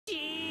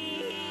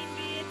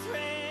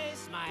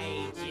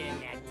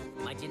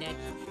my Jeanette.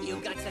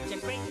 You've got such a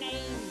great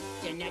name.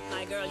 Jeanette,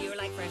 my girl, you're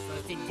like fresh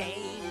roasted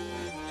game.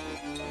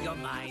 You're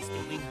my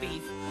stewing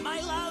beef, my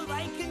love,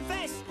 I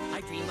confess. I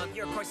dream of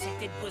your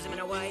corseted bosom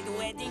and a wide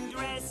wedding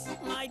dress.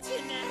 My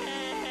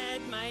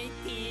Jeanette, my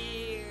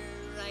dear,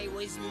 I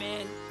was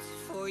meant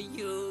for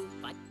you.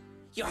 But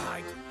your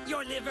heart,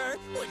 your liver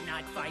would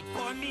not fight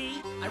for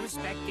me. I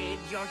respected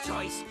your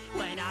choice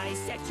when I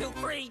set you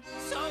free.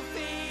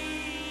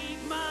 Sophie,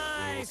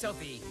 my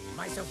Sophie,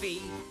 my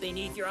Sophie,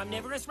 beneath your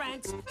omnivorous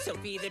rants.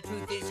 Sophie, the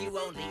truth is you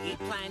only eat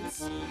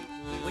plants.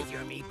 With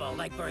your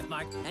meatball-like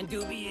birthmark and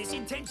dubious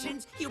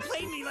intentions, you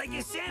played me like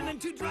a salmon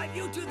to drive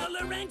you to the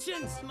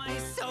Laurentians. My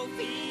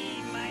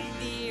Sophie, my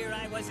dear,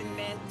 I wasn't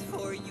meant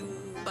for you.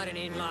 But an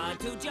in-law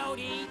to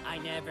Jody, I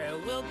never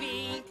will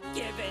be.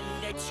 Given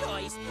the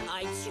choice,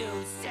 I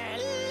choose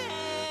celibacy.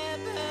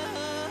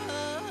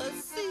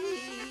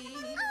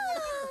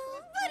 Oh,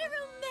 what a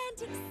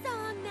romantic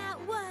song that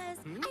was.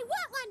 I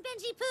want one,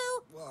 Benji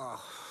Pooh.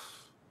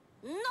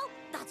 Nope,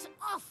 that's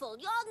awful.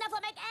 You'll never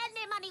make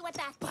any money with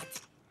that.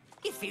 But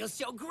it feels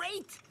so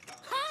great.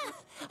 Huh?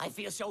 I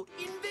feel so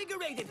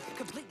invigorated,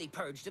 completely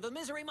purged of the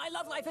misery my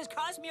love life has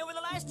caused me over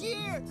the last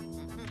year.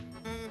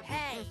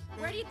 Hey,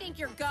 where do you think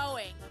you're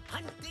going?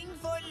 Hunting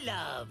for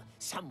love.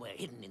 Somewhere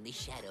hidden in the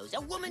shadows,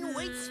 a woman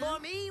waits for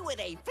me with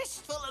a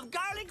fistful of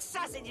garlic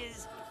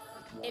sausages.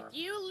 If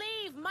you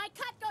leave, my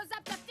cut goes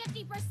up to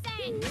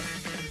 50%.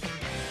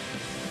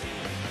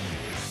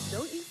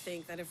 Don't you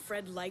think that if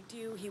Fred liked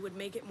you, he would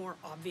make it more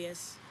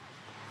obvious?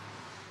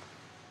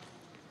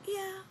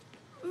 Yeah,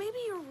 maybe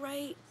you're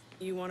right.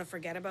 You want to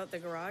forget about the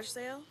garage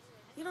sale?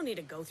 You don't need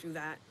to go through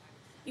that.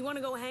 You want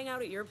to go hang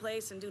out at your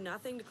place and do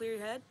nothing to clear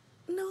your head?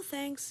 No,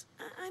 thanks.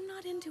 I'm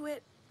not into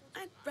it.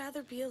 I'd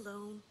rather be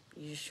alone.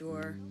 You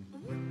sure?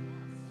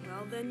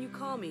 Well, then you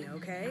call me,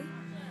 okay?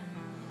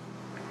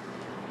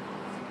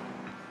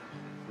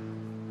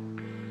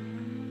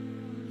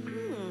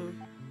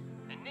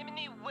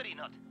 Anemone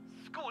Worrynut,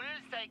 school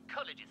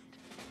psychologist.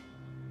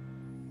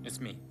 It's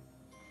me.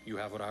 You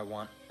have what I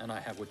want, and I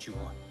have what you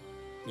want.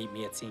 Meet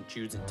me at St.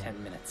 Jude's in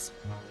 10 minutes.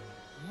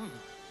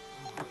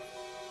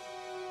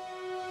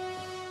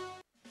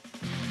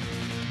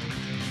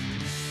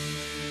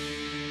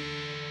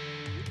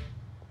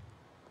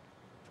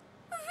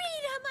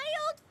 Rita, my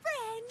old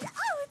friend.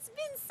 Oh, it's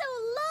been so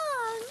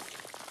long.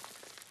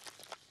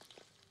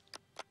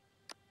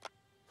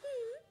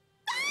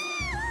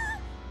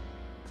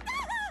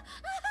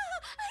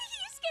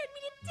 You scared me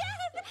to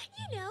death.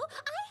 You know,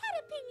 I had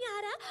a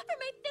piñata for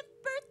my 5th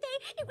birthday.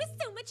 It was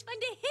so much fun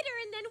to hit her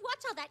and then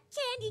watch all that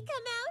candy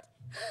come out.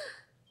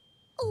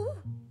 Ooh.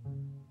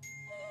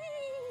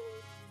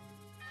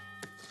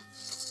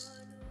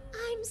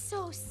 I'm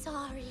so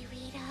sorry,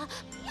 Rita.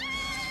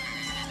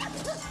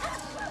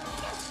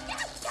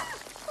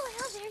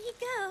 Well, there you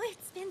go.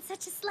 It's been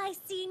such a slice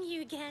seeing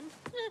you again.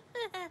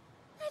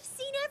 I've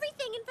seen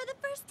everything, and for the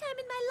first time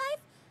in my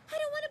life, I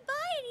don't want to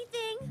buy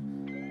anything.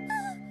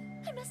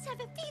 I must have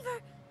a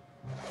fever.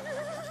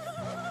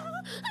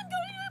 I'm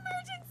going to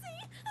emergency.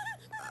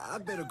 I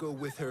better go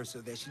with her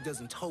so that she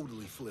doesn't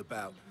totally flip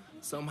out.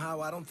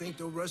 Somehow, I don't think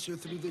they'll rush her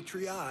through the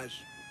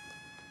triage.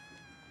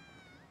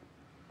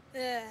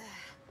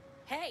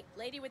 Hey,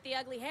 lady with the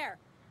ugly hair.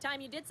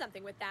 Time you did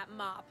something with that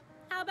mop.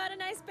 How about a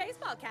nice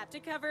baseball cap to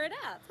cover it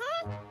up,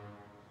 huh?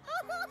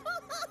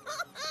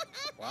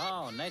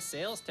 Wow, nice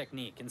sales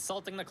technique,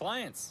 insulting the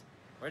clients.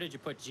 Where did you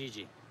put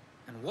Gigi?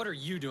 And what are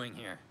you doing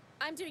here?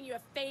 I'm doing you a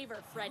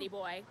favor, Freddy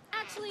boy.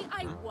 Actually,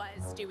 I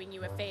was doing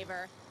you a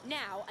favor.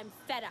 Now, I'm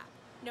fed up.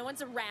 No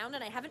one's around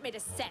and I haven't made a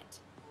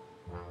cent.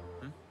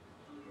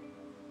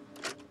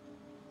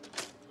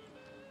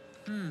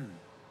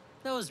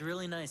 That was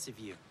really nice of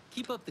you.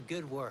 Keep up the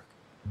good work.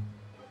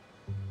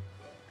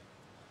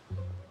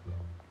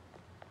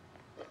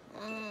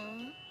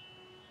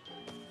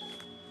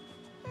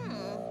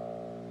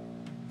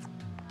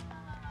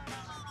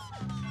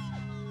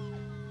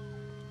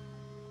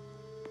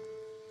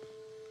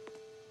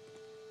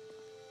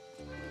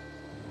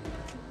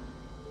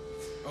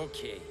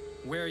 Okay,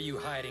 where are you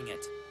hiding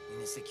it?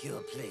 In a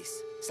secure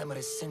place. Somewhere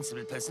a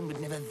sensible person would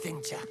never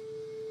venture.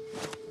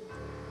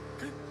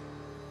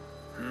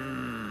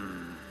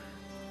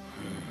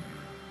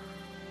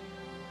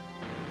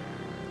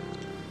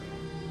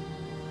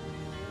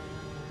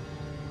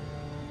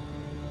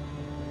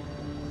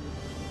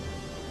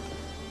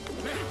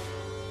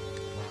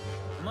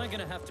 Am I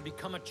gonna have to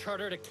become a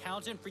chartered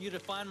accountant for you to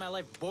find my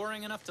life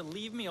boring enough to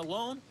leave me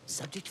alone?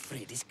 Subject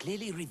Fred is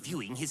clearly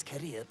reviewing his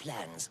career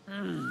plans.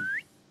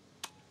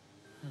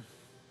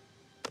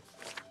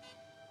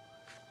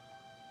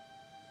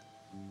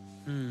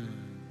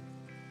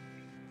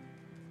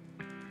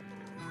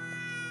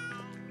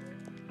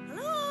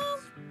 Hello?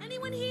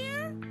 Anyone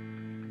here?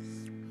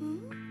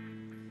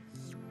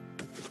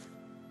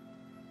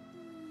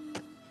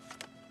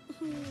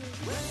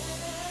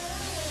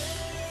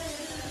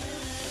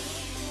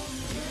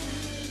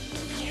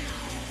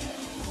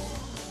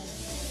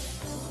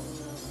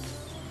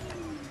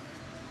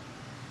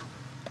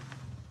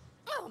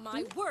 Oh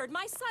my word,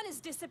 my son has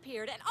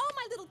disappeared, and all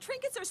my little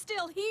trinkets are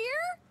still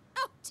here?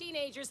 Oh,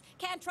 teenagers,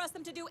 can't trust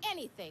them to do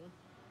anything.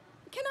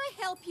 Can I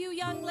help you,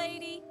 young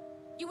lady?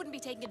 You wouldn't be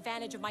taking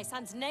advantage of my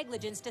son's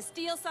negligence to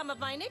steal some of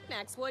my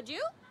knickknacks, would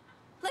you?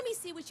 Let me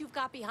see what you've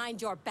got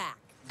behind your back.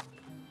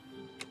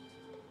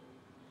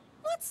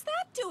 What's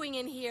that doing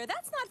in here?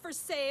 That's not for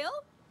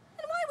sale.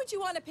 And why would you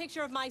want a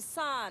picture of my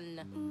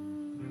son?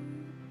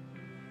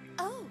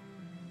 Oh.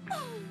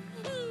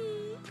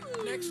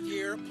 Next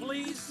year,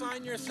 please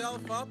sign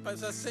yourself up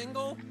as a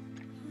single.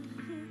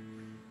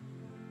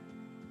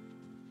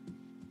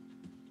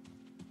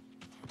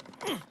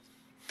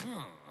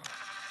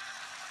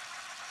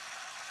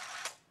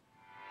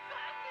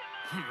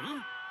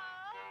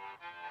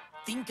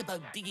 Think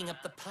about digging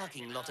up the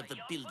parking lot of the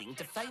building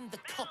to find the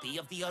copy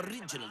of the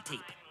original tape.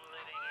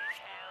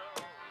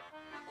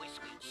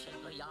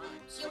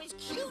 You're as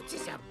cute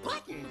as a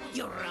button.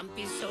 Your rump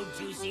is so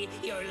juicy,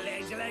 your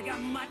legs are like a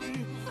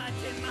mutton.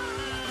 Fatima,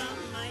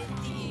 my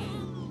dear.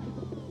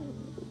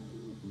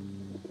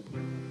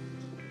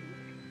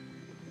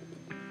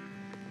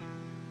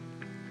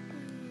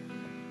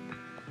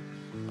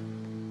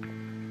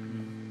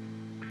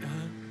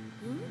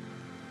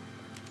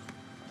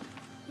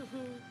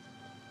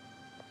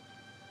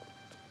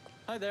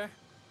 Hi there.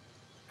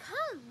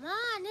 Come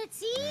on,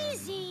 it's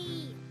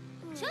easy.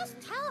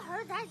 Just tell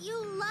her that you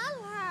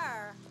love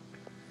her.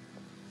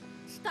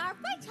 Start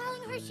by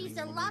telling her she's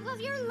the love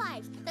of your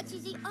life, that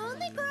she's the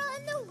only girl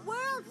in the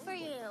world for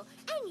you,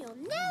 and you'll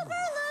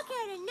never look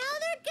at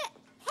another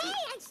Hey,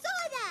 I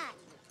saw that!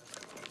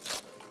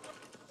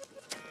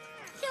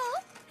 So,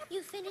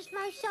 you finished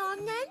my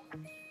song then?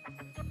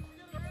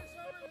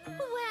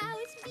 Wow,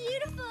 it's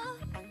beautiful.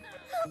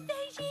 Oh,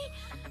 Beijing,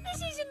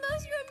 this is the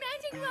most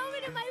romantic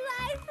moment of my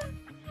life.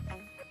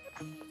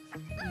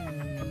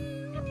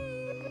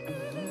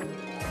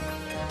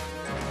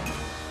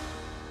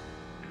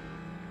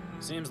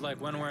 Seems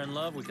like when we're in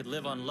love, we could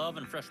live on love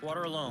and fresh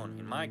water alone.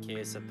 In my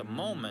case, at the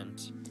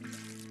moment,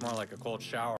 it's more like a cold shower.